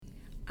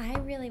I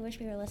really wish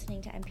we were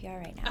listening to NPR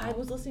right now. I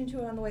was listening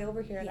to it on the way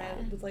over here, and I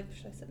was like,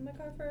 should I sit in my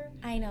car for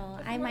I know.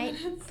 a few I more might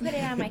minutes? put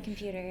it on my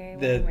computer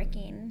when I'm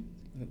working.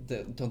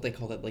 Don't they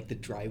call that like the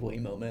driveway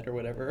moment or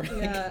whatever?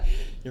 Yeah. Like,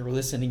 you're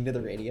listening to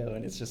the radio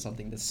and it's just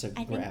something that's so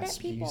I think that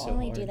people so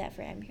only hard. do that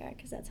for NPR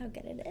because that's how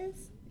good it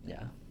is.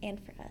 Yeah.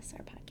 And for us,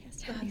 our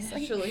podcast, I'm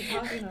obviously. actually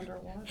talking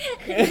underwater.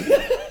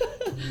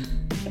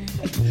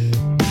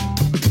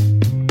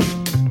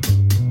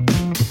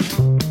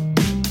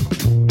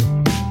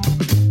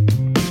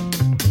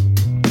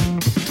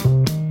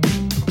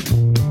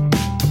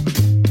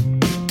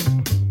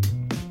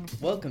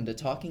 Welcome to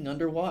Talking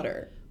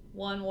Underwater.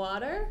 One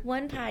water.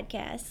 One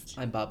podcast.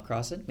 I'm Bob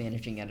Crossan,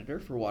 Managing Editor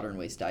for Water and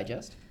Waste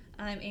Digest.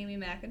 I'm Amy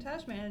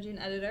McIntosh, Managing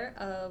Editor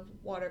of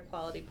Water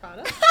Quality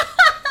Products.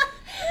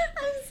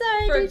 I'm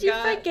sorry, did you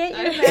forget your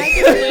I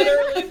magazine?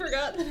 literally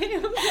forgot the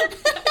name of I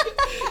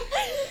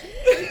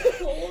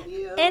told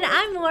you. And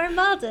I'm Lauren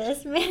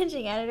Baldus,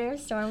 Managing Editor of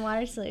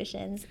Stormwater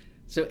Solutions.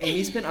 So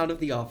Amy's been out of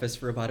the office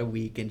for about a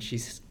week and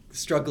she's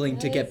struggling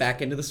to get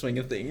back into the swing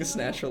of things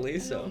naturally. I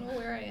don't know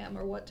where I am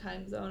or what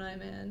time zone I'm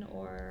in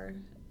or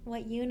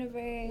what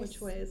universe.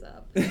 which way is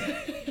up.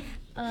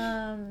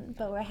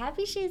 But we're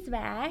happy she's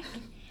back.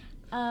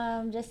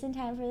 Just in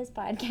time for this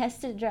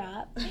podcast to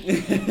drop.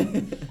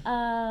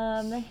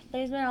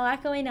 There's been a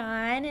lot going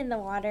on in the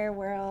water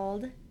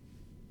world.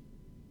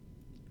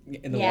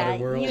 In the water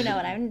world? You know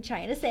what I'm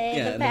trying to say.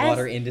 Yeah, in the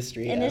water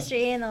industry. In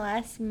the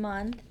last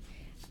month.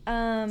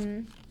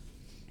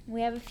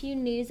 We have a few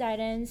news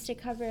items to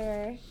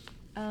cover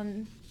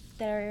that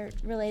are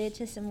related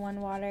to some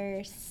One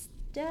Water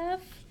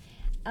stuff.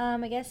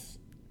 I guess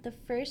the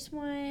first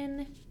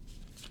one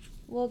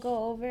we'll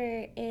go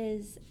over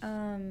is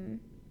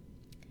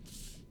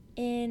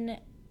in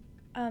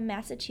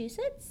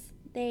Massachusetts.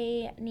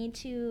 They need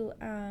to,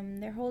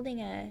 they're holding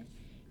a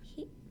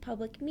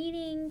public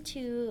meeting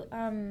to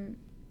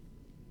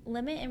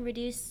limit and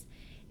reduce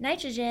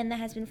nitrogen that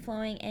has been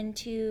flowing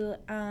into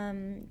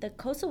the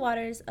coastal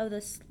waters of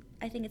the,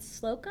 I think it's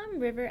Slocum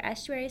River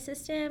estuary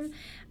system.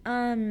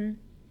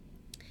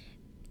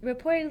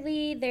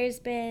 Reportedly, there's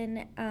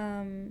been,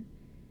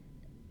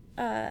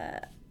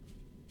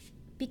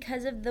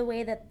 because of the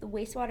way that the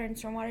wastewater and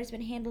stormwater has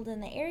been handled in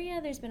the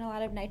area, there's been a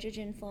lot of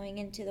nitrogen flowing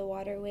into the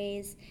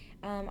waterways,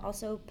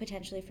 also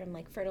potentially from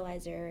like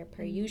fertilizer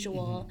per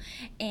usual,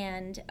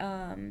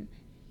 and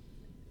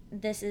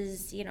this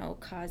is,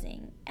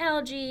 causing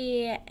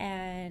algae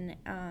and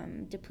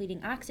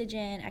depleting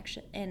oxygen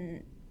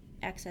and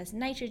excess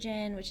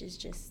nitrogen, which is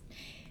just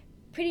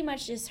pretty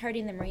much just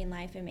hurting the marine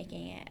life and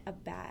making it a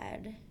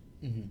bad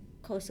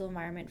coastal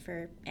environment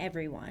for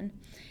everyone.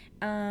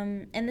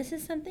 And this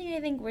is something I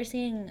think we're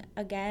seeing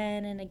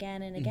again and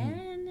again and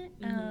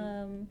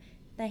again.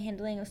 The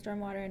handling of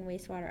stormwater and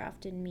wastewater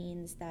often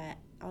means that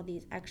all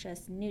these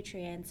excess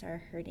nutrients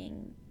are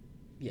hurting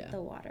the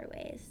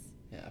waterways,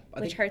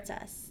 which hurts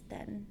us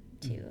then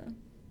too.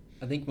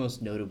 I think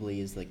most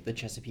notably is like the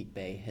Chesapeake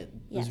Bay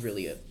was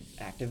really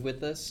active with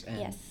this.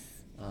 And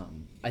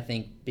I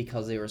think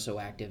because they were so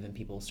active and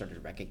people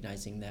started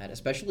recognizing that,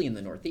 especially in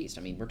the Northeast.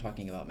 I mean, we're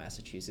talking about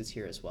Massachusetts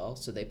here as well,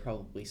 so they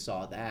probably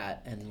saw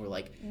that and were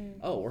like,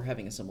 oh, we're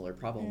having a similar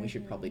problem. We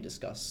should probably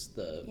discuss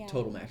the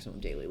total maximum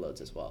daily loads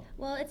as well.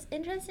 Well, it's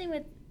interesting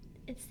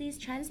it's these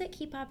trends that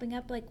keep popping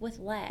up, like with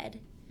lead.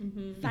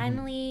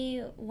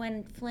 Finally,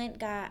 when Flint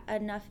got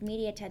enough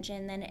media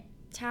attention, then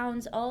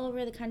towns all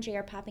over the country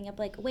are popping up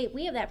like, wait,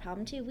 we have that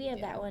problem too. We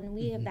have that one.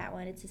 We have that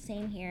one. It's the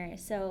same here.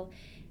 So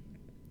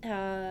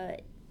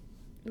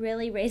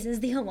really raises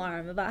the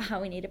alarm about how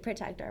we need to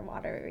protect our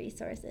water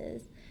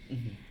resources.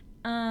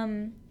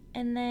 And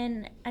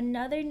then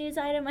another news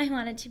item I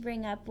wanted to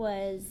bring up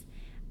was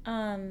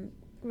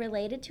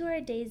related to our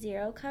Day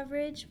Zero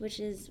coverage, which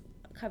is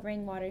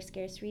covering water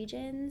scarce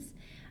regions,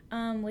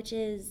 which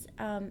is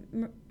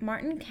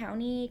Martin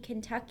County,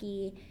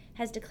 Kentucky,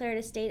 has declared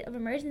a state of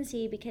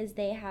emergency because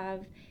they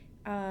have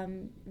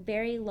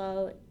very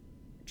low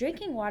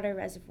drinking water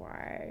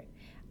reservoir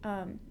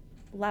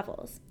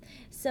levels.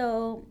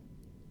 So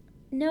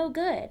no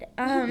good.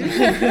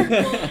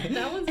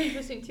 That one's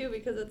interesting too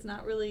because it's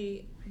not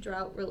really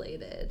drought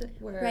related,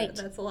 where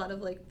that's a lot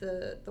of like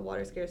the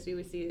water scarcity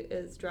we see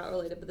is drought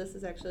related, but this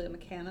is actually a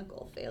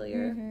mechanical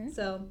failure.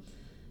 So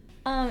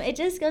it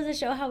just goes to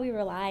show how we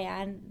rely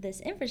on this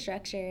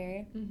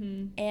infrastructure,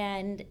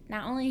 and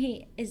not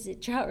only is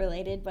it drought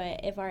related,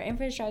 but if our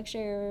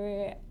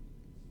infrastructure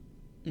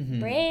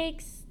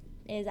breaks,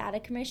 is out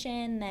of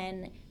commission,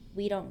 then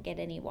we don't get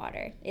any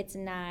water. It's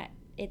not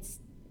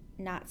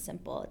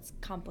simple. It's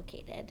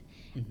complicated.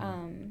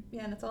 And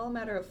it's all a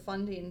matter of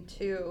funding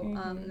too.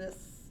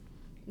 This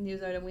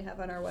news item we have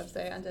on our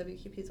website, on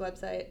WQP's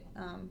website,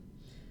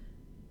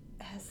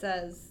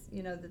 says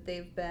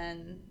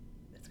that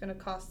it's going to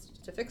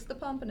cost to fix the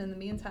pump, and in the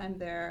meantime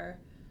they're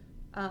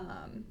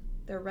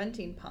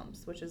renting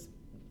pumps, which is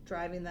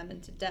driving them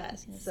into debt.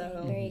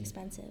 So very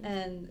expensive.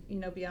 And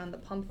beyond the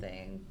pump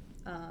thing,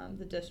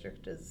 the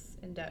district is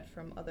in debt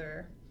from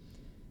other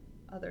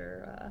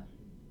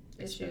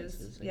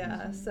issues.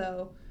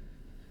 So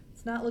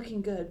it's not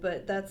looking good,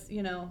 but that's,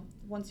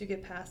 once you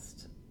get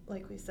past,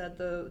 like we said,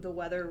 the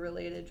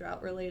weather-related,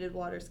 drought-related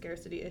water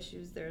scarcity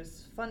issues,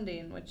 there's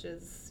funding, which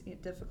is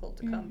difficult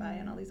to come by,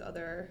 and all these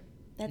other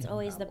That's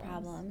always the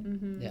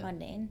problem,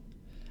 funding.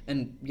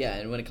 And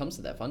when it comes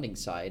to that funding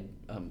side,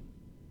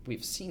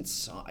 we've seen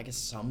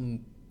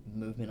some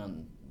movement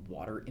on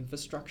water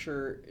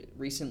infrastructure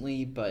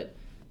recently, but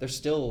there's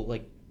still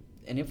like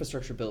an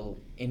infrastructure bill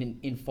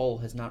in full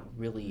has not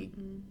really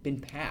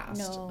been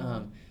passed.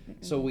 No.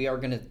 So we are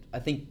I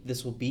think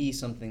this will be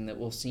something that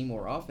we'll see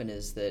more often,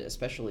 is that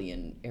especially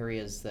in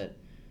areas that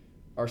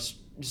are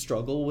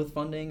struggle with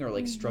funding, or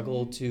like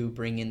struggle to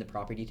bring in the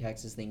property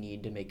taxes they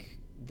need to make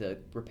the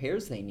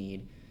repairs they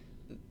need,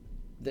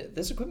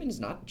 this equipment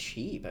is not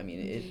cheap. I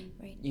mean,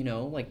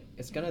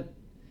 it's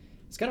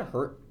gonna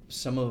hurt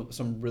some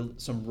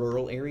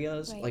rural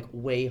areas like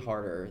way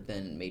harder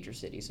than major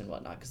cities and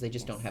whatnot, because they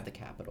just don't have the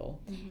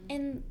capital.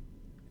 And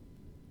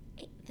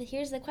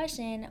here's the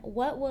question: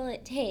 what will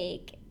it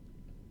take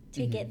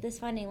to get this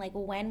funding? Like,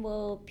 when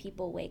will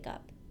people wake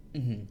up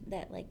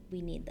that like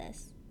we need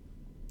this?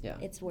 Yeah,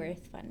 it's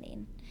worth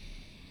funding.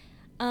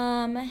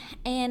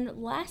 And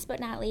last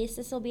but not least,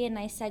 this will be a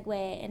nice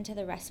segue into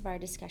the rest of our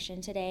discussion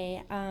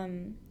today.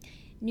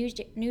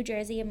 New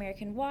Jersey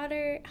American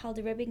Water held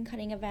a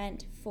ribbon-cutting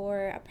event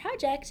for a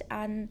project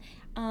on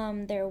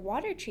their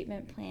water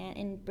treatment plant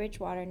in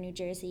Bridgewater, New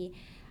Jersey,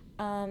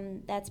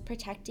 that's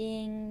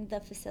protecting the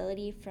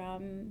facility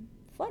from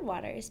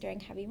floodwaters during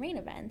heavy rain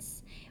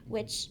events,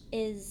 which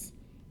is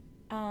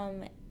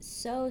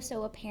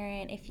so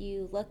apparent if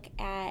you look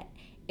at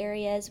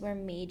areas where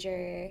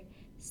major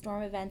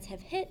storm events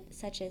have hit,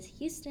 such as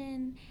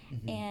Houston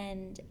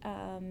and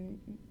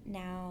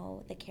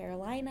now the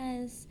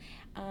Carolinas.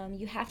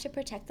 You have to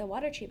protect the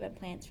water treatment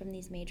plants from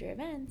these major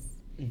events,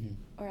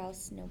 or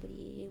else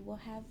nobody will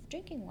have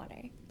drinking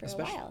water for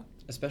a while.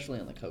 Especially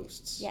on the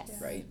coasts. Yes.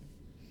 Right.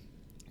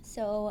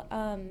 So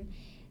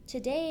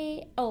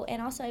today,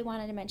 and also I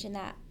wanted to mention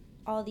that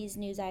all these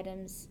news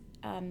items,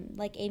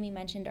 like Amy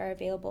mentioned, are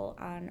available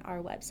on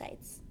our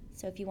websites.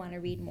 So if you want to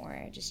read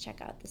more, just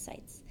check out the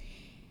sites.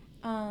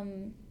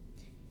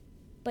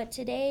 But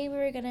today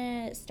we're going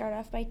to start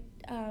off by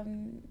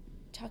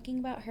talking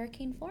about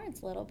Hurricane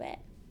Florence a little bit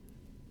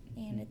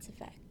and its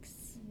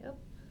effects. Yep.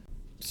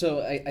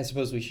 So I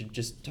suppose we should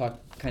just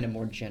talk kind of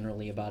more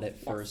generally about it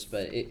first,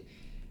 but it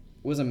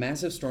was a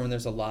massive storm.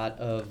 There's a lot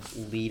of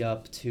lead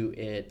up to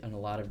it and a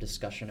lot of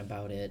discussion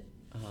about it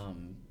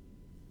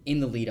in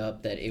the lead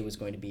up, that it was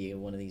going to be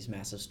one of these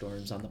massive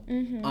storms on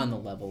the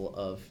level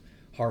of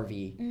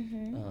Harvey.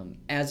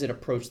 As it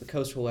approached the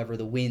coast, however,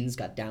 the winds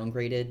got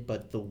downgraded,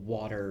 but the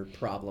water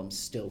problem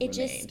still remained.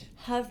 It just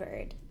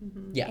hovered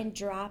and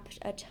dropped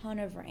a ton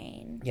of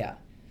rain. Yeah.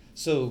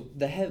 So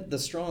the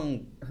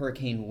strong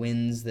hurricane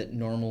winds that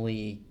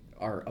normally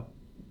are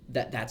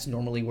that's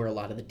normally where a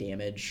lot of the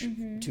damage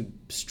to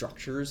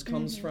structures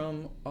comes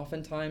from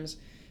oftentimes.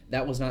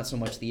 That was not so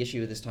much the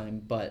issue this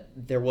time, but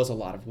there was a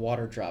lot of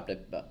water dropped.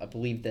 I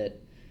believe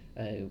that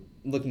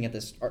looking at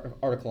this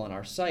article on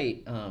our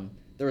site,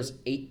 there was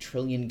 8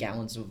 trillion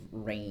gallons of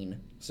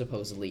rain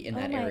supposedly in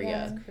that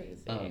area,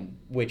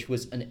 which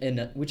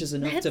is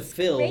enough to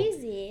fill.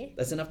 Crazy.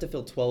 That's enough to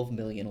fill 12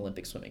 million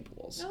Olympic swimming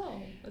pools.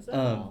 Oh, is that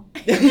all?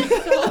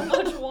 So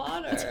much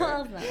water.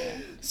 12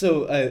 million.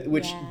 So,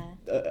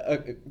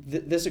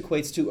 this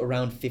equates to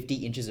around 50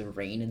 inches of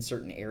rain in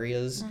certain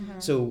areas.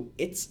 So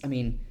it's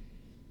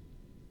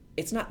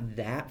not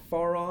that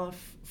far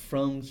off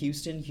from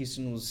Houston.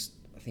 Houston was,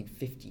 I think,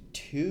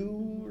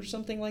 52 or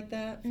something like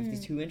that,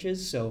 52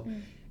 inches. So,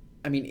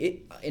 I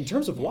mean, in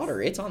terms of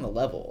water, it's on the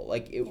level.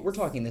 Like, we're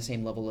talking the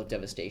same level of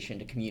devastation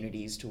to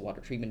communities, to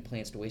water treatment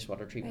plants, to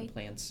wastewater treatment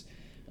plants,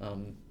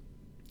 and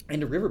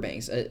to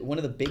riverbanks. One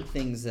of the big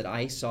things that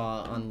I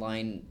saw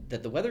online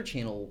that the Weather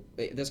Channel,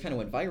 this kind of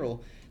went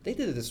viral, they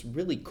did this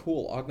really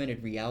cool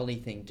augmented reality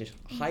thing to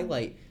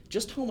highlight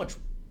just how much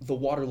the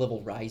water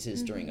level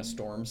rises during a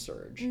storm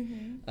surge.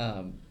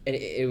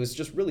 It was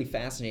just really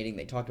fascinating.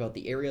 They talked about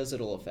the areas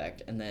it'll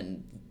affect, and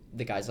then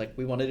the guy's like,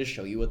 we wanted to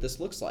show you what this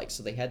looks like.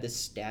 So they had this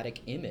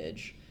static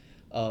image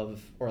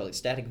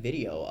static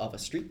video of a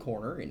street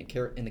corner in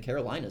the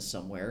Carolinas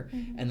somewhere,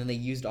 and then they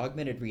used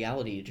augmented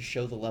reality to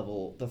show the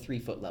level, the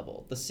 3-foot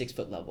level, the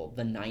 6-foot level,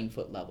 the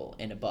 9-foot level,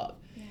 and above.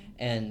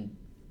 And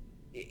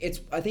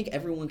I think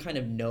everyone kind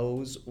of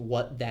knows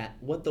what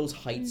those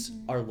heights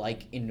are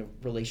like in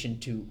relation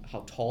to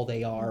how tall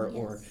they are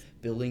or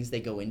buildings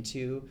they go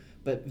into,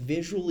 but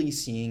visually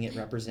seeing it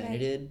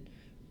represented,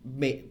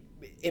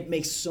 it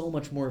makes so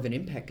much more of an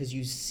impact, because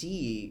you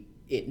see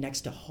it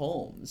next to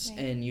homes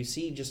and you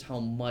see just how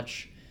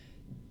much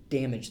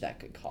damage that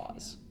could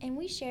cause. And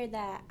we shared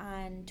that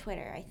on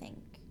Twitter, I think.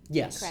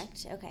 Yes.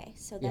 Correct? Okay,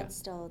 so that's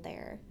still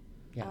there.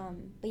 Yeah.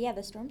 But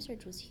the storm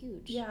surge was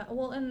huge. Yeah,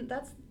 well, and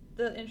that's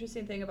the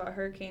interesting thing about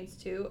hurricanes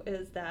too,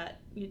 is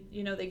that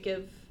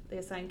they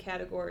assign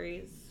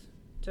categories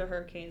to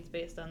hurricanes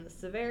based on the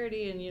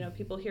severity, and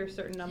people hear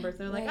certain numbers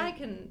and they're like, I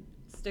can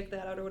stick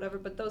that out or whatever,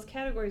 but those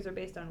categories are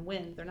based on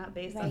wind. They're not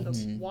based on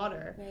the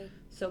water. Right.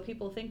 So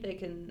people think they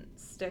can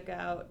stick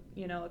out,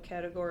 a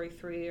category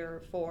 3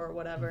 or 4 or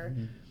whatever,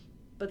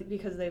 but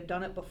because they've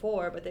done it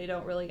before, but they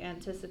don't really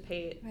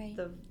anticipate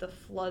the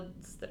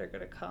floods that are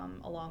going to come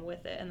along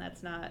with it, and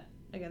that's not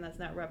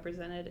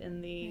represented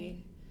in the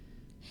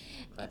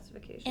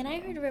classification. And I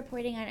heard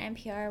reporting on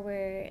NPR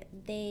where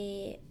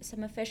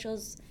some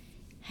officials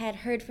had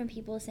heard from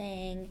people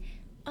saying,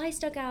 I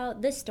stuck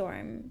out this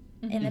storm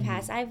in the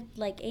past. I've,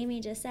 like Amy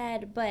just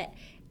said, but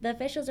the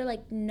officials are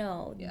like,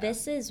 no,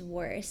 this is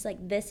worse. Like,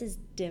 this is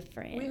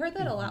different. We heard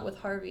that a lot with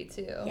Harvey,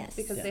 too. Yes.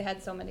 Because they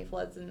had so many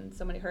floods and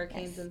so many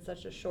hurricanes in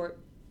such a short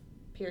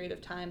period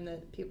of time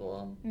that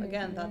people,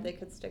 again, thought they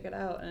could stick it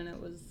out, and it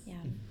was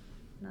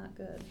not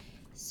good.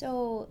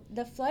 So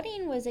the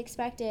flooding was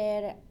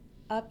expected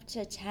up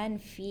to 10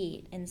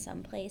 feet in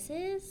some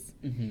places,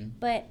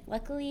 but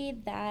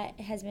luckily that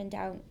has been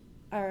down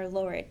or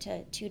lowered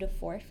to 2 to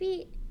 4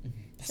 feet.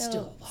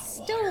 So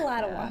still a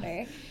lot of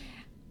water.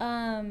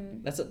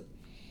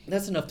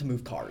 That's enough to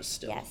move cars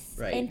still. Yes,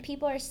 right. And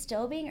people are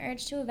still being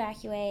urged to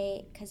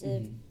evacuate because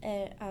of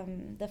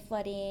the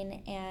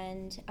flooding,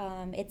 and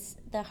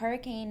the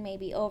hurricane may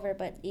be over,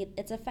 but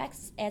its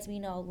effects, as we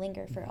know,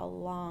 linger for a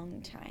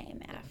long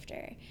time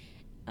after.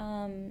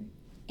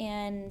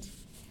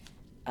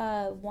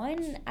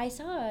 I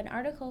saw an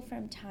article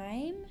from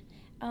Time,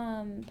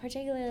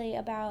 particularly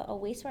about a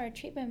wastewater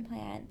treatment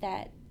plant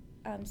that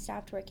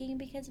stopped working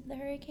because of the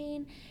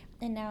hurricane,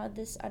 and now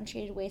this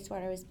untreated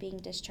wastewater is being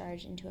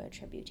discharged into a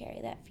tributary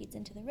that feeds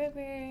into the river,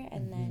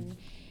 and then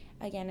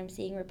again I'm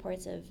seeing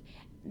reports of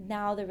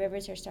now the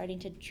rivers are starting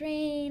to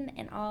drain,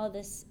 and all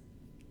this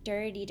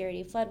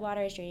dirty flood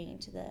water is draining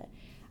into the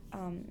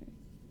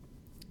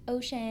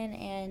ocean,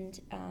 and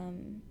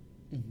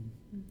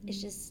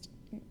it's just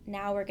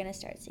now we're going to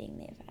start seeing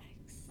the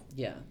effects.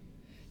 Yeah,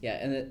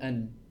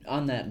 and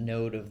on that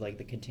note of like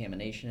the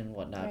contamination and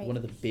whatnot, one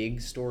of the big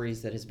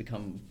stories that has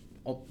become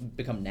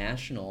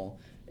national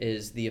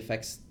is the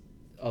effects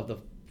of the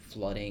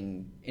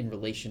flooding in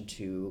relation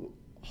to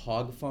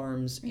hog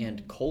farms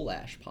and coal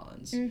ash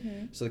ponds.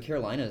 So the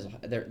Carolinas,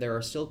 there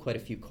are still quite a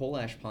few coal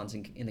ash ponds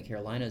in the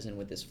Carolinas, and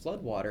with this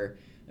flood water,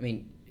 I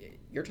mean,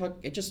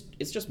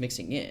 it's just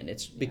mixing in.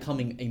 It's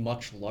becoming a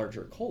much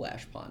larger coal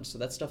ash pond. So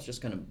that stuff's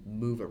just going to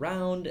move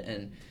around,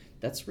 and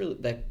that's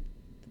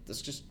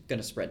just going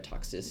to spread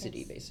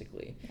toxicity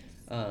basically. Yes.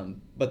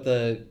 But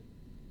the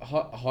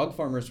hog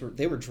farmers were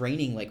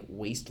draining like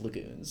waste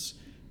lagoons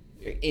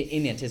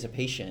in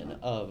anticipation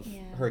of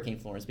Hurricane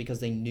Florence because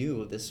they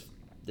knew of this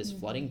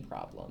flooding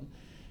problem.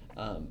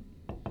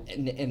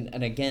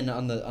 And again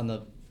on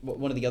the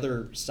one of the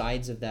other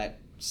sides of that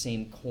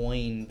same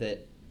coin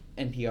that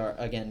NPR,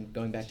 again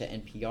going back to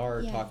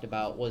NPR, talked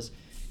about was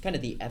kind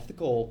of the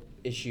ethical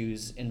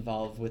issues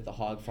involved with the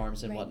hog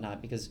farms and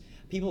whatnot, because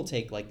people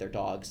take like their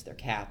dogs, their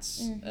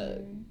cats,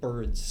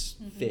 birds,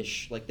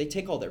 fish, like they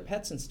take all their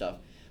pets and stuff.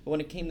 But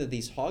when it came to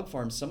these hog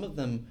farms, some of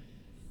them,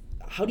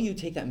 how do you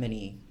take that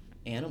many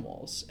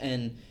animals?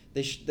 And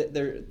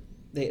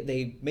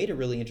they made a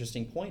really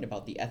interesting point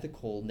about the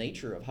ethical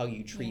nature of how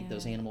you treat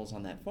those animals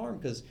on that farm,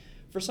 because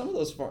for some of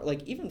those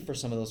even for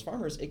some of those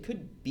farmers, it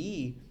could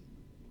be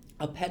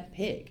a pet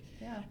pig,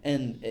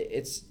 and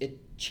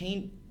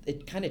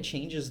it kind of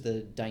changes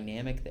the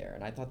dynamic there,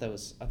 and I thought that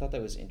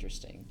was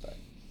interesting. But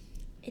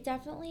it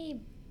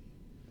definitely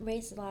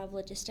raised a lot of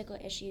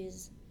logistical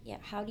issues. Yeah,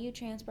 how do you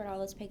transport all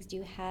those pigs? Do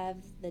you have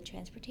the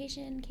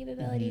transportation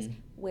capabilities?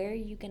 Where are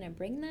you going to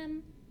bring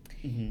them?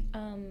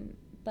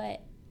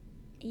 But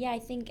yeah, I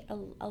think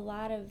a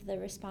lot of the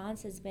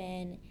response has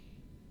been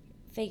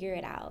figure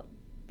it out,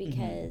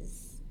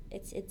 because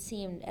it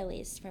seemed, at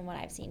least from what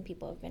I've seen,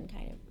 people have been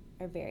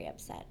are very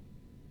upset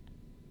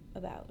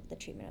about the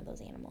treatment of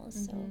those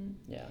animals.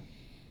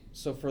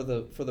 So for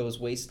those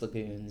waste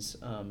lagoons,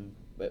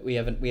 we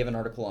have an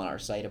article on our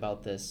site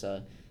about this,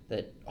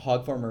 that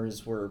hog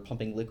farmers were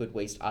pumping liquid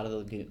waste out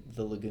of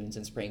the lagoons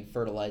and spraying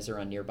fertilizer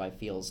on nearby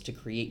fields to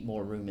create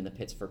more room in the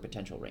pits for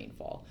potential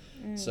rainfall.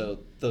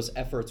 So those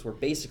efforts were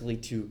basically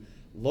to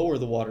lower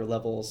the water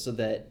level so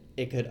that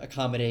it could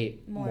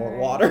accommodate more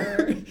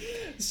water.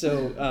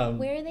 So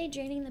where are they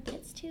draining the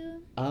pits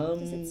to?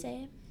 Does it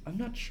say? I'm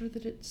not sure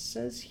that it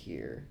says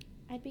here.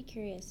 I'd be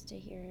curious to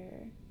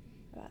hear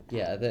about that.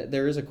 Yeah,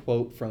 there is a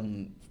quote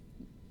from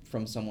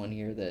someone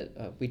here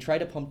that we try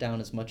to pump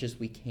down as much as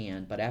we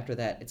can, but after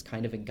that, it's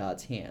kind of in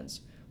God's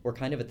hands. We're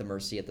kind of at the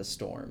mercy of the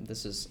storm.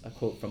 This is a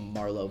quote from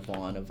Marlo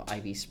Vaughn of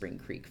Ivy Spring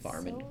Creek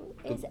Farm in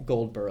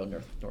Goldboro,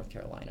 North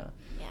Carolina.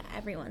 Yeah,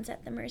 everyone's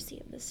at the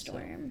mercy of the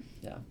storm.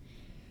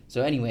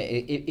 So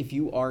anyway, if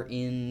you are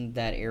in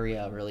that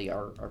area, really,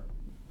 our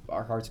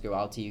hearts go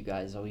out to you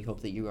guys. We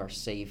hope that you are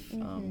safe.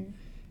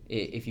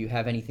 If you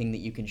have anything that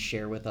you can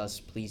share with us,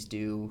 please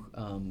do.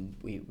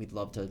 We'd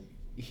love to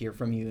hear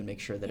from you and make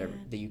sure that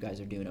that you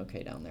guys are doing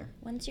okay down there.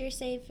 Once you're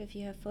safe, if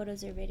you have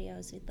photos or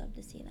videos, we'd love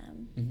to see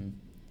them.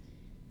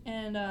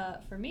 And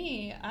for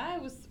me, I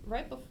was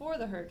right before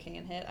the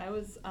hurricane hit. I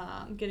was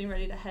getting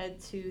ready to head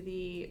to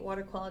the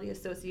Water Quality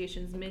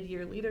Association's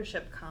mid-year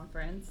leadership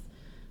conference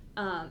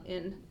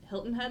in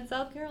Hilton Head,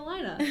 South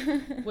Carolina,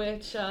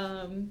 which,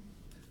 up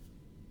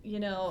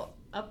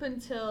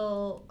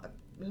until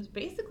it was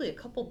basically a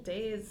couple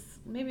days,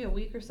 maybe a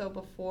week or so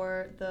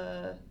before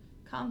the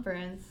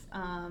conference,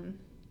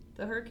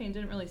 the hurricane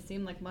didn't really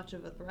seem like much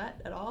of a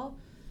threat at all.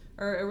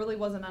 Or it really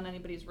wasn't on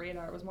anybody's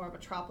radar. It was more of a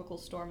tropical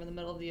storm in the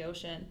middle of the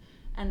ocean.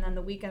 And then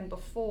the weekend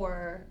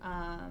before,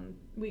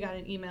 we got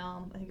an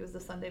email, I think it was the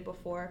Sunday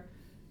before,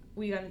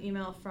 we got an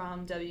email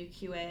from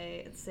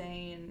WQA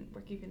saying,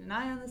 we're keeping an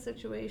eye on the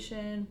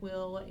situation,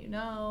 we'll let you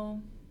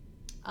know.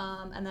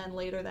 And then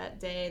later that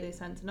day, they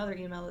sent another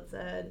email that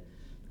said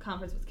the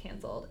conference was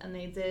canceled. And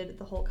they did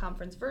the whole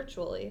conference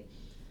virtually,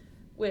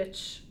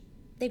 which...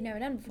 They've never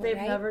done before, They've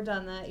right? never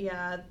done that,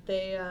 yeah.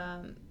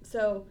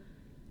 So...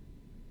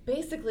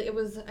 Basically, it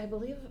was, I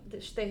believe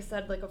they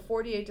said like a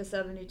 48 to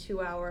 72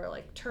 hour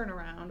like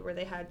turnaround where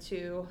they had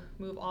to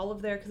move all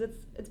of their, because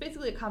it's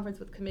basically a conference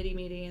with committee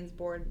meetings,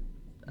 board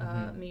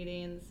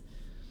meetings,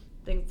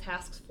 things,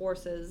 task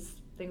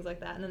forces, things like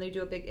that. And then they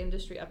do a big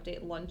industry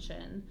update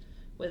luncheon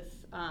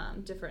with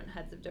different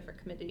heads of different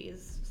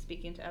committees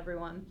speaking to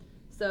everyone.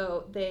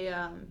 So they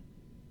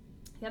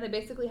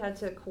basically had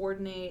to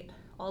coordinate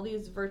all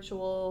these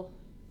virtual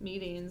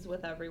meetings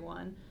with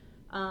everyone.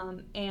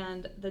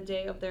 And the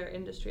day of their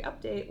industry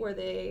update, where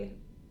they,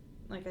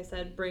 like I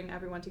said, bring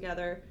everyone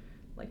together,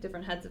 like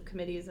different heads of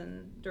committees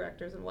and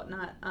directors and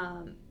whatnot,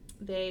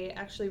 they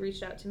actually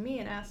reached out to me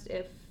and asked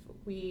if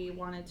we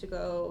wanted to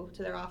go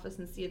to their office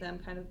and see them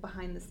kind of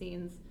behind the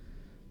scenes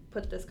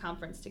put this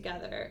conference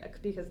together,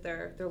 because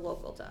they're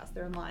local to us.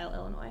 They're in Lisle,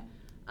 Illinois.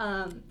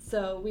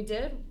 So we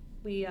did.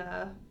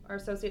 Our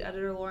associate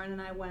editor Lauren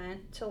and I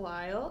went to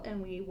Lisle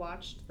and we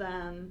watched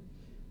them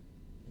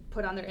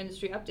put on their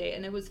industry update,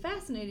 and it was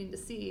fascinating to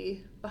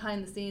see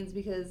behind the scenes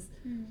because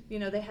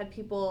they had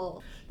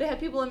people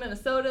in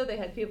Minnesota, they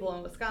had people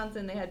in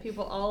Wisconsin, they had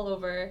people all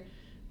over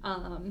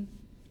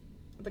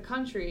the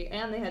country,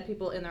 and they had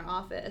people in their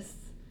office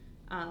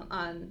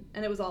and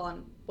it was all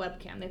on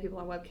webcam. They had people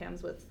on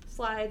webcams with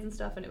slides and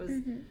stuff, and it was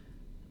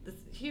this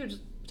huge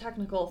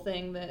technical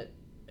thing that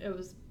it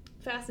was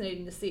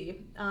fascinating to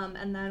see.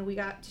 And then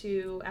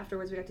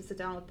afterwards we got to sit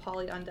down with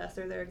Polly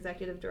Undesser, their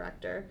executive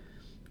director,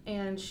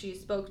 and she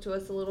spoke to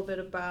us a little bit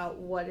about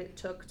what it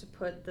took to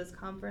put this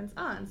conference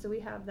on. So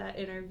we have that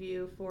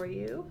interview for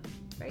you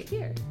right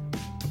here.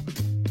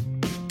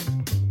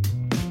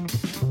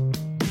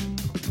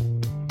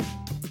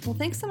 Well,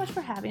 thanks so much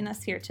for having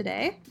us here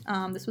today.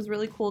 This was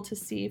really cool to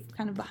see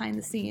kind of behind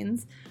the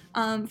scenes.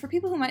 For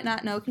people who might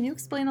not know, can you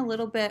explain a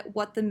little bit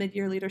what the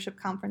Mid-Year Leadership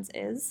Conference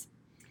is?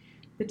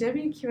 The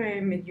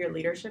WQA Mid-Year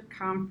Leadership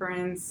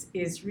Conference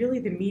is really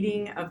the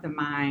meeting of the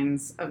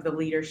minds of the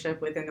leadership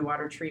within the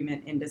water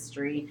treatment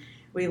industry.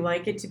 We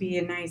like it to be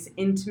a nice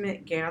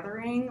intimate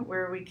gathering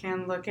where we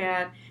can look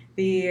at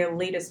the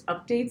latest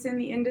updates in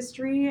the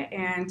industry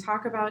and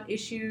talk about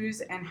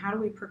issues and how do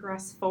we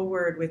progress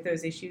forward with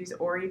those issues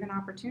or even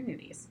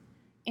opportunities.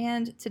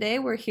 And today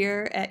we're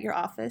here at your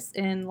office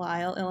in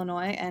Lisle,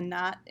 Illinois, and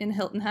not in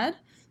Hilton Head.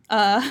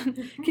 Can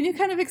you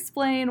kind of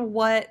explain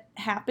what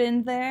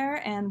happened there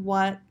and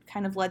what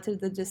kind of led to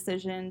the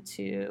decision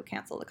to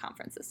cancel the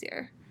conference this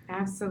year?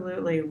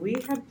 Absolutely. We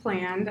had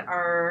planned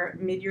our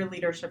mid-year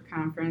leadership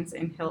conference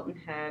in Hilton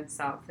Head,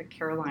 South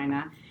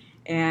Carolina,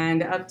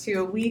 and up to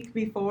a week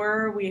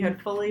before we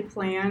had fully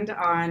planned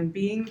on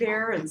being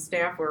there and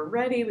staff were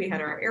ready. We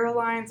had our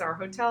airlines, our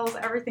hotels,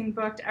 everything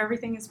booked,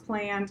 everything is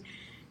planned.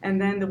 And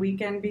then the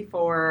weekend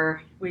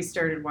before, we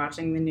started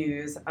watching the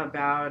news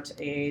about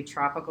a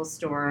tropical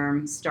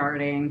storm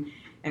starting.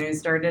 And it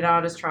started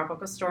out as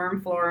Tropical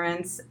Storm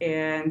Florence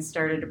and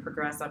started to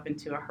progress up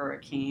into a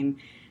hurricane.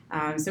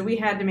 So we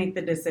had to make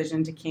the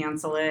decision to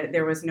cancel it.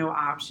 There was no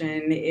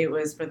option. It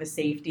was for the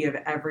safety of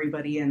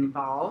everybody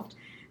involved.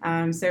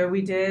 So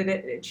we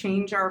did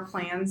change our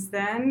plans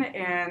then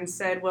and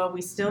said, well,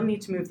 we still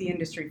need to move the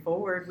industry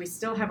forward. We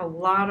still have a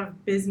lot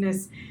of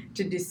business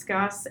to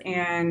discuss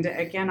and,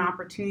 again,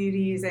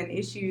 opportunities and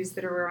issues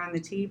that are on the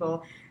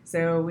table.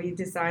 So we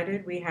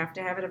decided we have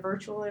to have it a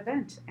virtual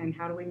event. And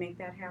how do we make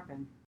that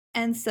happen?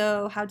 And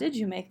so how did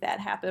you make that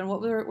happen?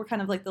 What were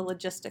kind of like the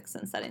logistics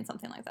in setting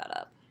something like that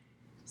up?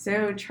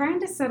 So trying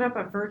to set up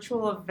a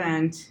virtual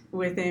event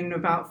within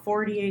about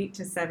 48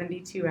 to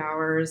 72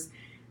 hours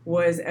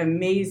was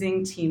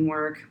amazing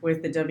teamwork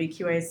with the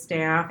WQA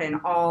staff and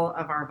all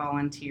of our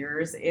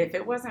volunteers. If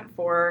it wasn't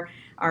for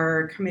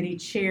our committee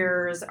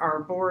chairs,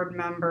 our board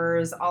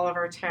members, all of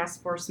our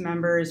task force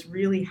members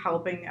really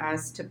helping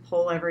us to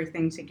pull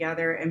everything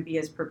together and be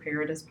as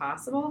prepared as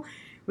possible,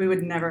 we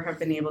would never have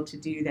been able to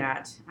do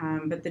that.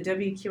 But the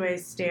WQA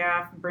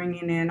staff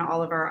bringing in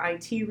all of our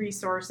IT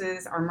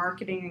resources, our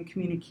marketing and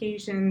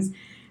communications,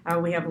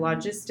 we have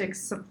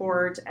logistics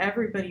support.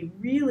 Everybody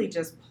really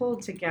just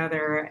pulled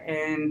together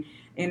and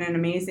in an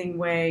amazing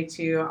way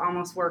to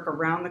almost work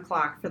around the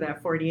clock for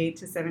that 48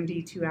 to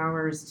 72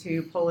 hours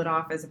to pull it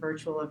off as a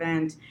virtual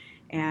event.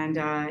 And,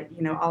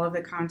 all of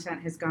the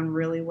content has gone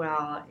really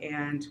well,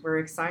 and we're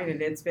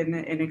excited. It's been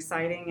an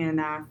exciting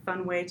and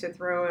fun way to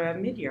throw a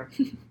mid-year.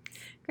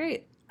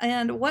 Great.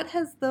 And what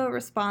has the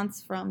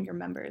response from your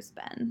members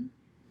been?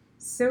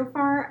 So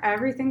far,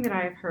 everything that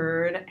I've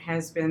heard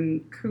has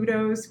been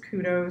kudos,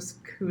 kudos,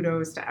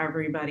 kudos to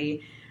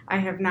everybody. I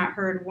have not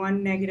heard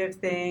one negative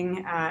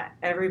thing.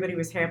 Everybody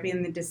was happy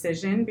in the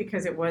decision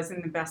because it was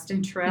in the best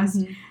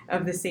interest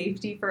of the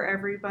safety for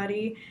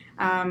everybody.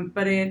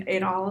 But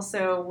it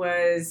also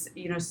was,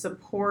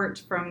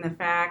 support from the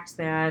fact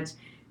that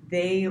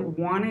they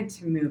wanted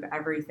to move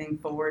everything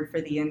forward for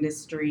the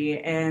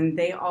industry, and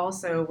they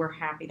also were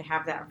happy to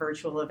have that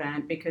virtual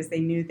event because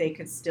they knew they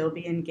could still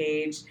be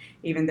engaged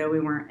even though we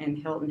weren't in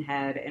Hilton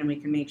Head, and we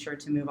can make sure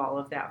to move all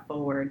of that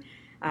forward.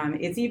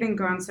 It's even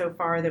gone so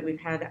far that we've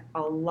had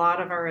a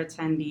lot of our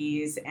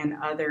attendees and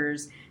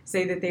others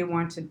say that they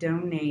want to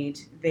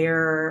donate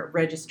their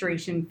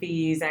registration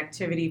fees,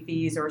 activity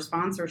fees, or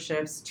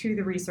sponsorships to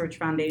the Research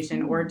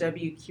Foundation or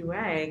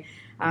WQA,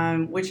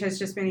 which has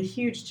just been a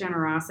huge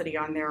generosity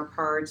on their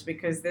part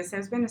because this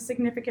has been a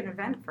significant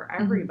event for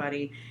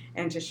everybody.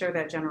 And to show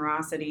that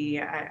generosity,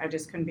 I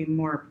just couldn't be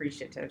more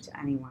appreciative to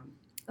anyone.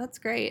 That's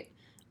great.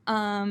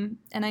 And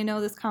I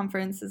know this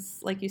conference is,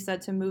 like you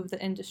said, to move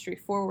the industry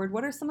forward.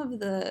 What are some of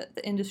the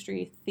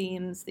industry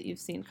themes that you've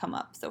seen come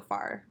up so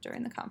far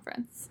during the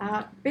conference?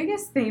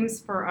 Biggest themes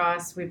for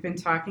us, we've been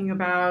talking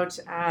about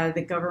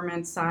the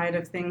government side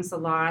of things a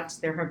lot.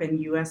 There have been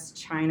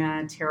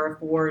U.S.-China tariff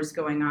wars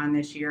going on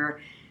this year,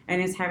 and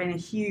it's having a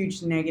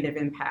huge negative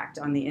impact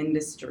on the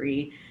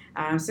industry.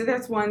 So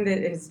that's one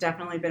that has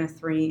definitely been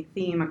a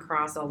theme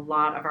across a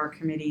lot of our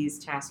committees,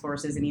 task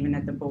forces, and even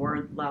at the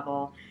board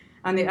level.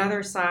 On the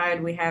other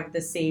side, we have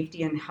the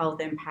safety and health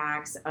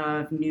impacts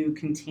of new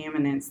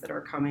contaminants that are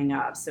coming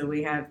up. So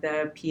we have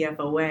the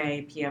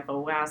PFOA,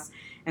 PFOS,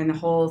 and the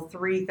whole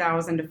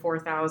 3,000 to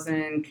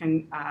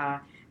 4,000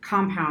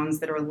 compounds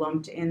that are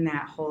lumped in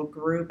that whole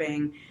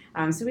grouping.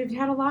 So we've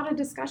had a lot of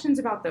discussions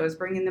about those,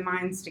 bringing the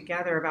minds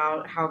together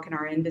about how can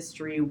our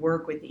industry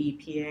work with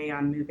EPA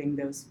on moving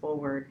those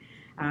forward.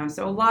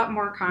 So a lot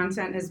more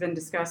content has been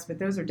discussed, but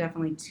those are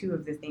definitely two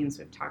of the themes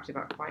we've talked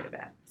about quite a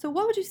bit. So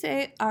what would you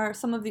say are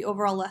some of the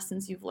overall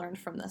lessons you've learned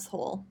from this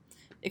whole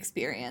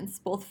experience,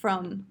 both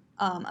from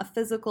a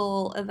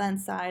physical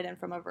event side and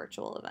from a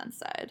virtual event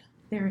side?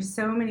 There are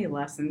so many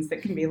lessons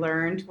that can be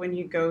learned when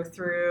you go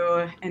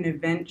through an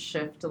event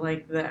shift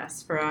like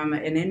this, from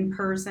an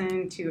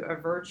in-person to a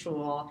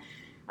virtual.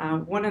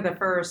 One of the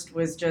first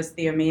was just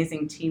the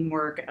amazing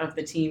teamwork of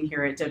the team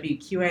here at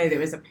WQA that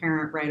was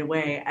apparent right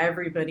away.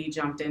 Everybody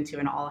jumped into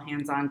an all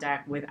hands on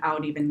deck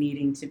without even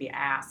needing to be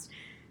asked.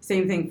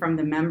 Same thing from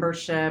the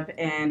membership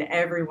and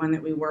everyone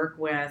that we work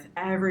with.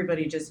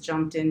 Everybody just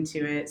jumped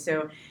into it.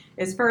 So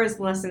as far as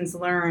lessons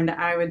learned,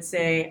 I would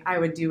say I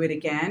would do it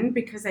again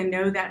because I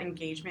know that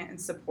engagement and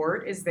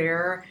support is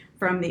there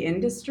from the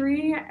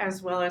industry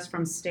as well as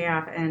from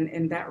staff,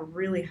 and that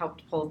really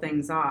helped pull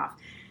things off.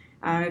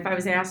 If I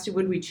was asked,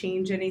 would we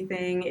change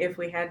anything if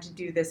we had to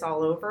do this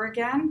all over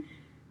again?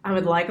 I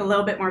would like a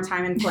little bit more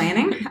time in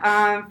planning.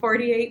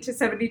 48 to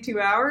 72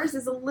 hours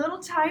is a little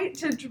tight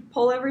to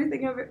pull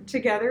everything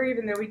together,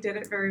 even though we did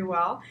it very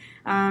well.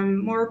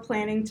 More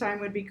planning time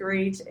would be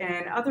great.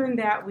 And other than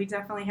that, we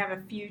definitely have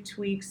a few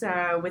tweaks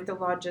with the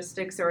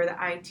logistics or the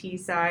IT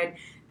side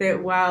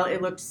that while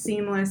it looked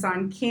seamless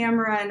on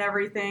camera and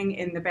everything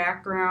in the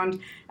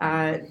background,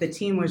 the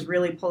team was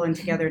really pulling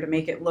together to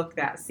make it look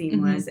that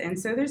seamless. And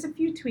so there's a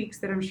few tweaks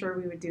that I'm sure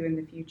we would do in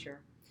the future.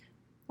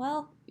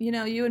 Well,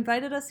 you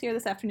invited us here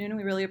this afternoon, and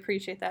we really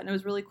appreciate that. And it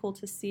was really cool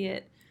to see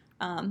it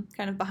kind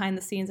of behind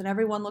the scenes. And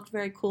everyone looked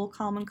very cool,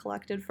 calm, and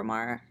collected from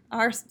our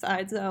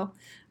side. So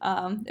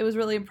it was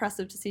really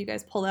impressive to see you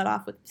guys pull that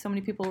off with so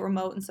many people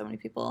remote and so many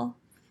people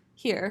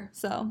here.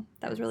 So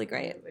that was really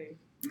great. Absolutely.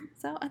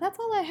 So that's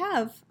all I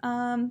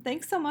have.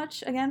 Thanks so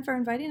much again for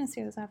inviting us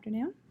here this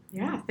afternoon.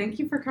 Yeah, thank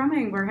you for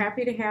coming. We're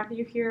happy to have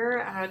you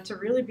here to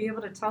really be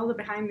able to tell the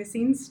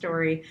behind-the-scenes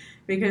story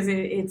because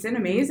it's an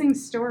amazing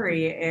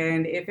story,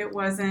 and if it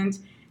wasn't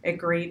a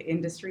great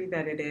industry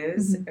that it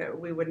is,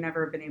 we would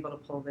never have been able to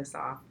pull this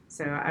off.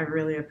 So I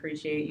really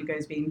appreciate you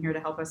guys being here to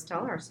help us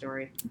tell our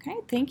story. Okay,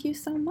 thank you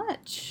so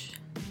much.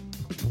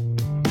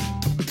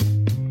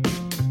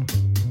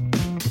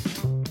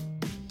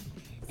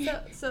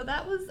 So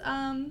that was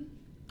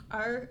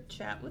our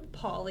chat with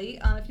Polly.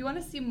 If you want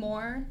to see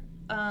more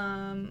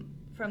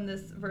from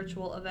this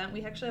virtual event,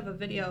 we actually have a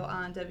video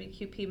on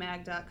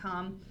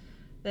WQPmag.com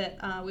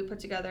that we put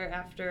together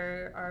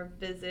after our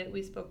visit.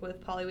 We spoke with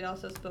Polly. We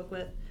also spoke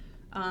with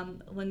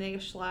Linnea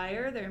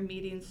Schleier, their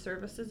meeting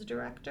services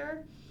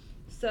director.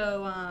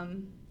 So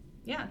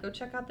go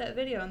check out that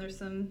video, and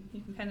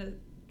you can kind of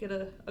get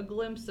a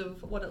glimpse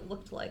of what it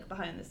looked like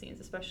behind the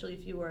scenes, especially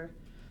if you were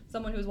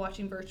someone who was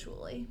watching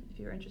virtually, if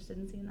you were interested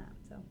in seeing that.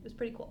 So it was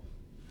pretty cool.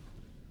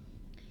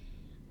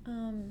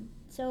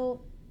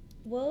 So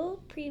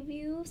we'll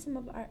preview some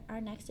of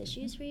our next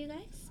issues for you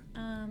guys.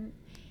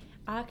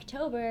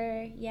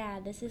 October,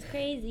 yeah, this is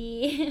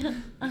crazy.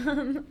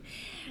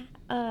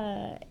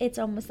 It's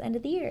almost the end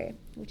of the year,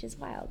 which is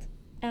wild.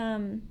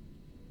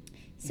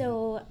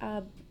 So,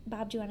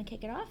 Bob, do you want to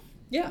kick it off?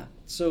 Yeah.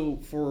 So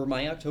for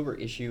my October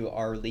issue,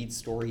 our lead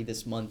story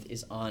this month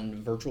is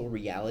on virtual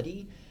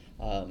reality.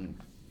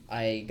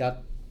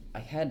 I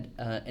had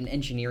an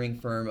engineering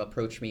firm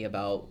approach me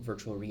about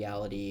virtual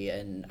reality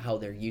and how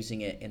they're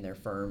using it in their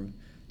firm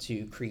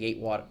to create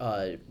water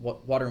and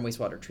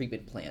wastewater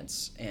treatment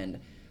plants,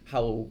 and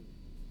how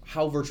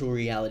virtual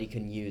reality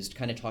can be used,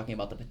 kind of talking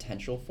about the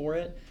potential for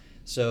it.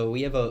 So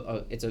we have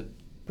it's a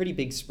pretty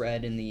big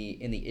spread in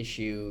the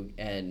issue,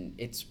 and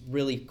it's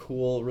really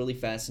cool, really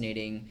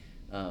fascinating.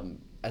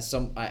 As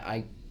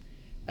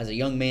a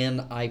young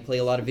man, I play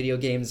a lot of video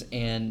games,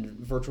 and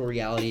virtual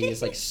reality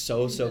is like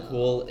so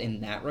cool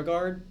in that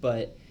regard.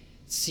 But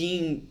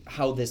seeing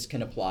how this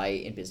can apply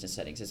in business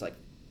settings is like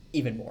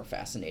even more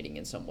fascinating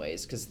in some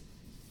ways, because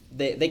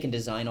they can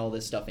design all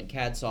this stuff in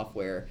CAD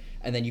software,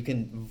 and then you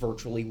can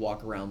virtually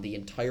walk around the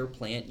entire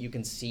plant. You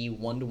can see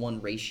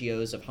 1-to-1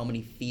 ratios of how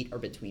many feet are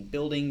between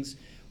buildings,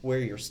 where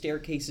your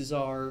staircases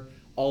are,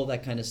 all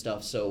that kind of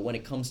stuff. So when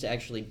it comes to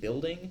actually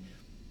building,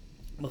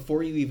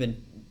 before you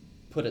even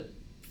put a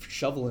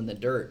shovel in the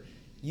dirt,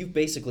 you've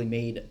basically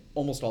made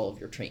almost all of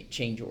your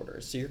change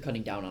orders. So you're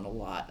cutting down on a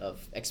lot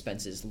of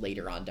expenses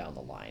later on down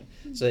the line.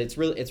 Mm-hmm. So it's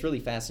really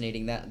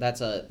fascinating. That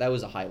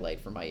was a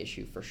highlight for my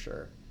issue for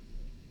sure.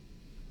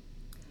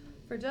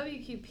 For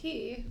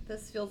WQP,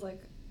 this feels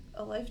like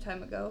a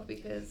lifetime ago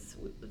because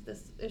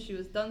this issue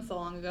was done so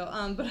long ago.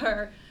 But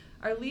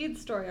our lead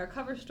story, our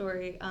cover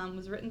story,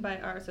 was written by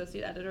our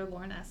associate editor,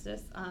 Lauren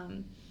Estes,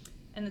 and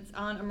it's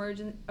on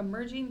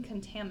emerging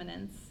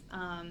contaminants.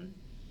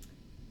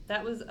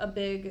 That was a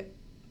big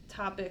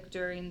topic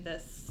during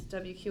this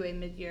WQA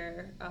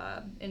mid-year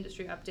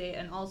industry update,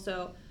 and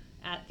also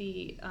at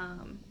the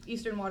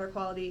Eastern Water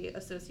Quality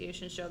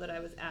Association show that I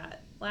was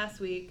at last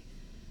week.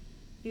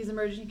 These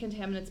emerging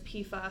contaminants,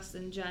 PFAS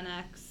and Gen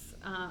X,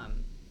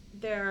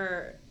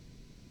 they're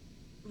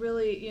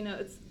really,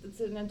 it's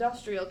an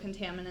industrial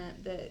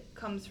contaminant that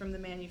comes from the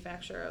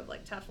manufacture of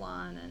like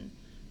Teflon and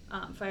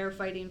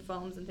firefighting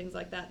foams and things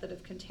like that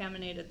have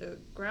contaminated the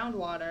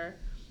groundwater,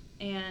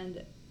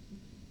 and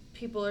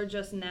people are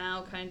just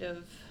now kind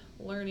of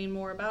learning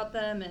more about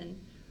them and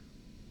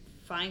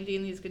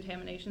finding these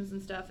contaminations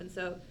and stuff. And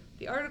so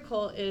the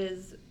article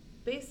is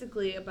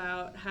basically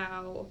about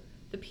how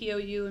the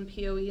POU and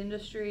POE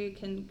industry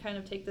can kind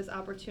of take this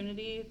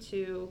opportunity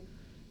to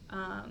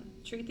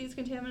treat these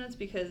contaminants,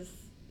 because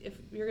if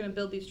you're going to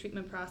build these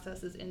treatment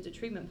processes into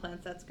treatment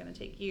plants, that's going to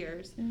take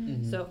years.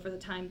 Mm-hmm. So for the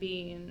time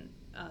being,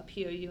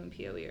 POU and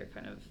POE are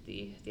kind of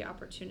the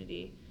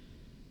opportunity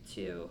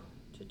to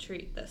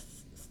treat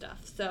this stuff.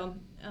 So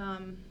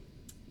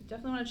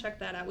definitely want to check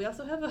that out. We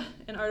also have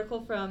an article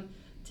from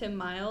Tim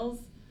Miles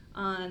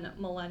on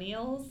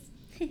millennials,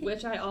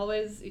 which I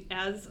always,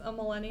 as a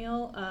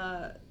millennial,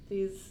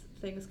 these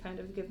things kind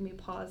of give me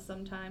pause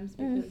sometimes,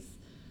 because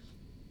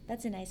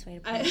that's a nice way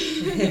to put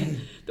it.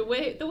 the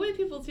way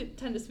people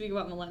tend to speak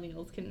about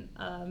millennials can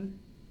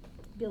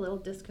be a little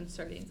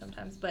disconcerting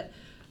sometimes. But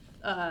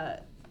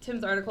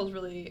Tim's article is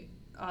really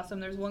awesome.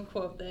 There's one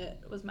quote that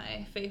was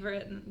my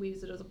favorite, and we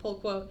use it as a pull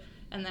quote,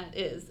 and that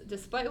is,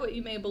 "Despite what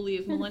you may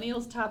believe,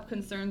 millennials' top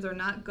concerns are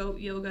not goat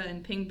yoga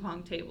and ping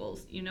pong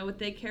tables. You know what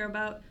they care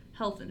about?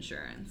 Health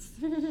insurance."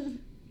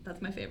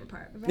 That's my favorite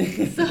part.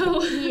 Right.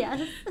 So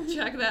yes.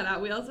 Check that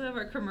out. We also have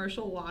our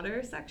commercial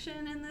water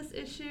section in this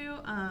issue.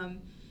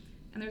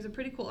 And there's a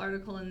pretty cool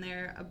article in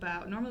there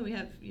about, normally we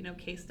have,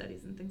 case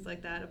studies and things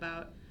like that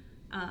about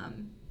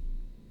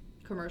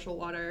commercial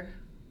water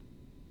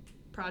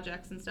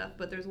projects and stuff,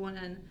 but there's one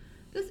in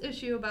this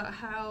issue about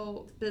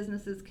how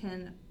businesses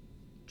can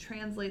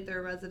translate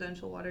their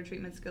residential water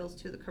treatment skills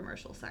to the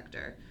commercial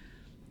sector.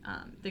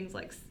 Things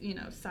like,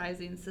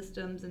 sizing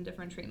systems and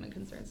different treatment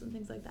concerns and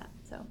things like that.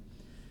 So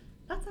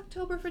that's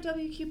October for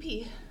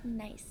WQP.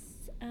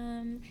 Nice.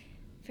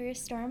 For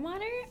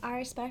stormwater,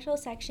 our special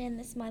section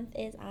this month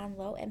is on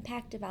low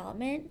impact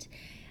development.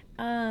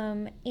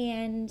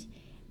 And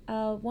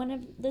one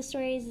of the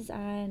stories is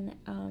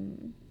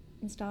on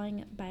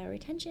installing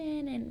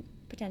bioretention and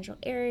potential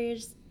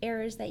errors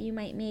that you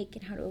might make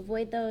and how to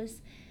avoid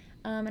those.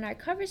 And our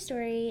cover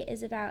story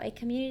is about a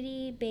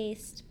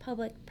community-based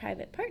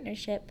public-private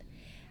partnership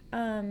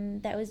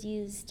that was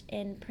used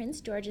in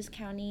Prince George's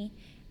County,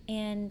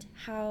 and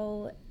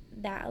how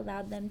that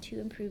allowed them to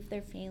improve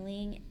their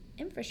failing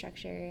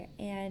infrastructure.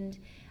 And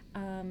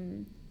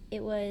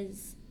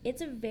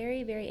it's a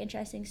very, very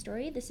interesting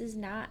story. This is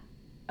not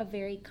a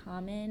very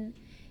common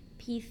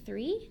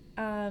P3,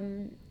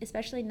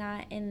 especially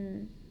not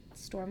in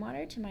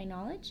stormwater to my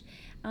knowledge,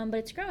 but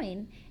it's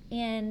growing.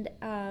 And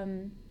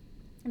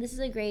this is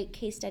a great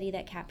case study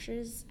that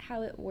captures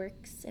how it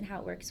works and how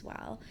it works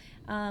well.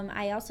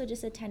 I also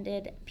just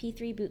attended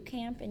P3 boot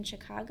camp in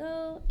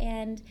Chicago,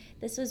 and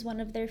this was one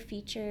of their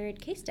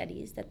featured case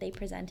studies that they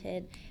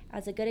presented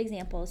as a good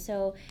example.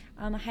 So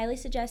I highly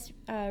suggest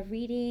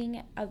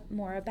reading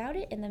more about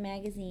it in the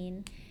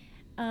magazine.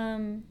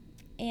 And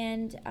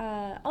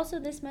also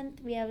this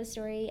month we have a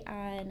story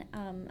on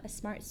a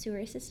smart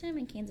sewer system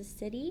in Kansas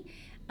City.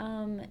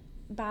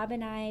 Bob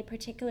and I,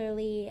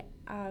 particularly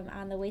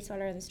on the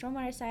wastewater and the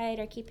stormwater side,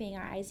 are keeping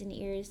our eyes and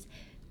ears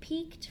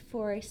peaked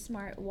for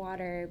smart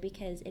water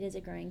because it is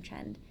a growing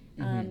trend.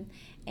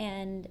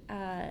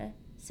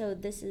 So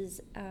this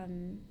is,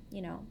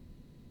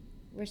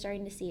 we're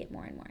starting to see it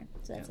more and more.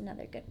 So that's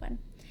another good one.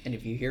 And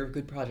if you hear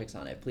good projects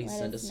on it, please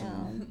send us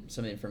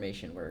some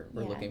information. We're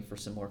looking for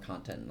some more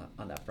content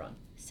on that front.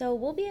 So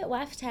we'll be at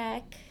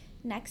WEFTech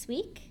next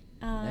week.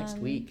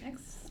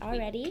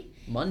 Already.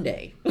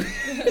 Monday.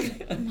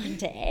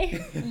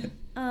 Monday.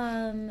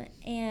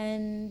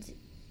 And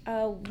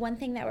one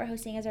thing that we're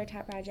hosting is our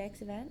Top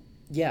Projects event.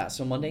 Yeah,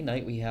 so Monday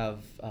night we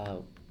have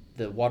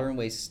the Water and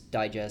Waste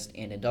Digest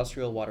and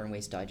Industrial Water and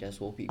Waste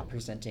Digest will be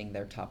presenting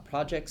their top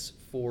projects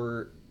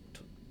for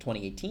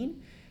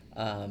 2018.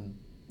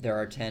 There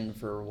are 10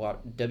 for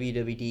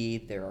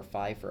WWD, there are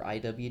 5 for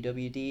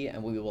IWWD,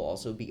 and we will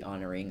also be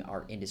honoring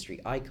our industry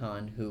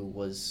icon who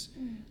was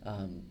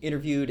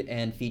interviewed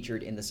and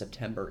featured in the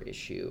September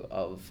issue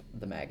of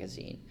the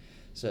magazine.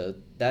 So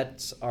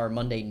that's our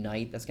Monday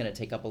night. That's going to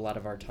take up a lot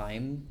of our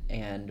time,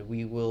 and I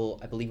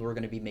believe we're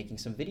going to be making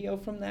some video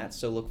from that,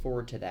 so look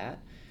forward to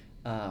that.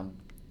 And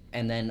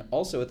then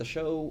also at the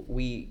show,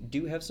 we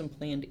do have some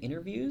planned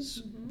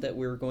interviews that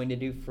we're going to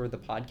do for the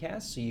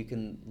podcast, so you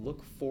can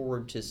look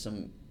forward to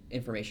some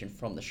information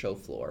from the show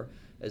floor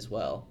as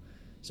well.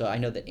 So I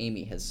know that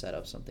Amy has set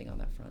up something on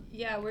that front.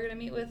 Yeah, we're going to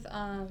meet with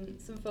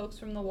some folks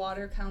from the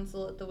Water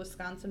Council at the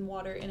Wisconsin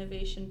Water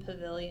Innovation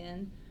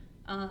Pavilion.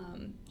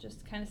 Just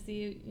to kind of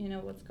see,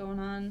 what's going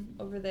on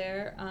over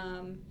there.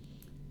 I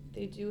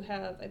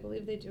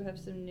believe they do have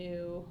some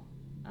new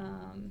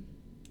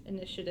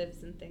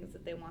initiatives and things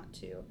that they want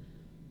to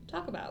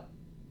talk about.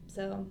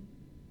 So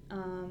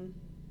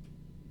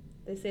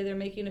they say they're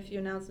making a few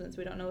announcements.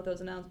 We don't know what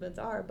those announcements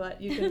are, but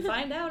you can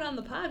find out on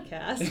the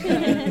podcast.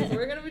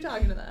 We're going to be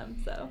talking to them.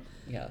 So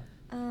yeah.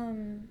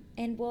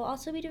 And we'll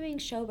also be doing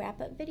show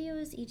wrap-up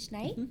videos each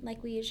night,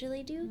 like we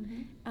usually do.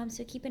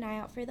 So keep an eye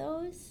out for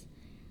those.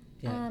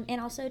 Yeah.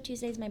 And also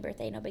Tuesday's my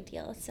birthday, no big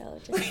deal.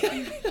 So just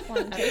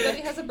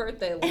everybody has a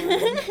birthday,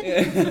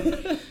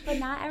 Lauren. But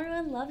not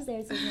everyone loves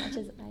theirs as much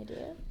as I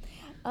do.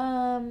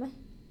 And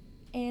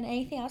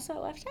anything else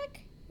about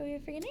WEFTech? Are we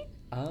forgetting?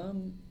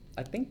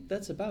 I think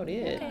that's about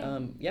it.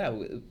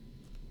 Okay.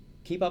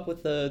 Keep up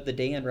with the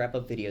day-end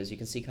wrap-up videos. You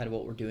can see kind of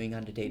what we're doing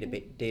on a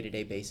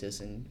day-to-day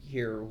basis and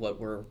hear what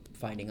we're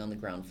finding on the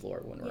ground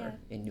floor when we're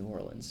in New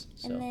Orleans.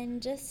 So. And then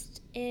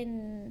just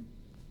in,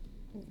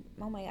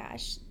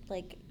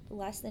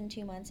 less than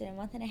 2 months, in a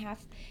month and a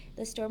half,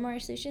 the Stormwater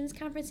Solutions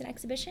Conference and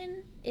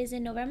Exhibition is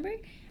in November.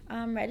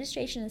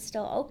 Registration is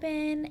still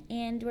open,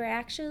 and we're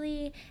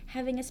actually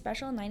having a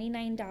special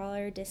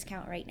 $99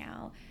 discount right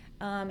now.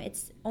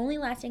 It's only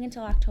lasting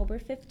until October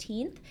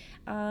 15th,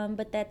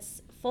 but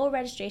that's full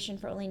registration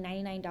for only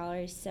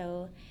 $99,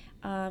 so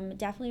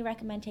definitely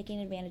recommend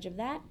taking advantage of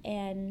that,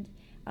 and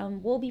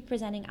we'll be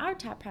presenting our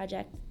top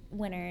project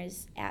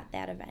winners at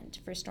that event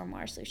for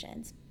Stormwater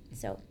Solutions,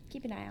 so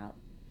keep an eye out.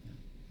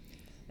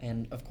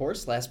 And of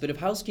course, last bit of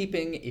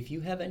housekeeping, if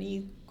you have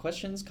any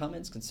questions,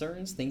 comments,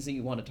 concerns, things that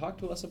you want to talk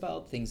to us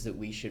about, things that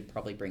we should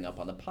probably bring up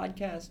on the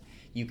podcast,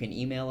 you can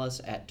email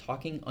us at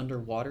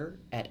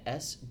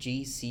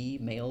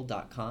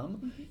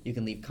talkingunderwater@sgcmail.com. You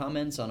can leave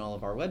comments on all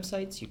of our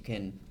websites. You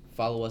can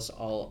follow us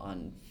all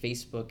on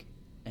Facebook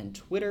and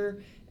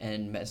Twitter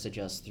and message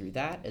us through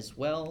that as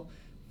well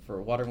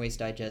for Water and Waste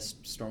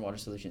Digest, Stormwater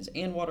Solutions,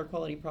 and water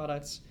quality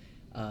products.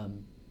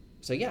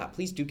 So yeah,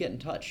 please do get in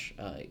touch.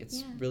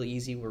 It's really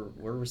easy. We're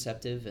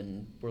receptive,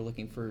 and we're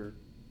looking for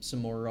some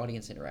more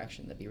audience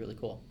interaction. That'd be really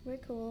cool. We're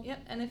cool.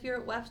 Yep, and if you're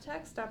at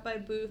WEFTech, stop by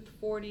booth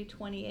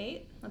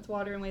 4028. That's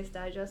Water and Waste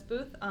Digest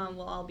booth.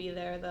 We'll all be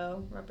there,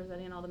 though,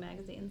 representing all the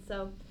magazines.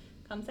 So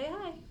come say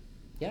hi.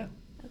 Yeah.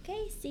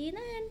 Okay, see you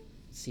then.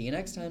 See you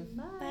next time.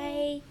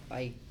 Bye.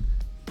 Bye.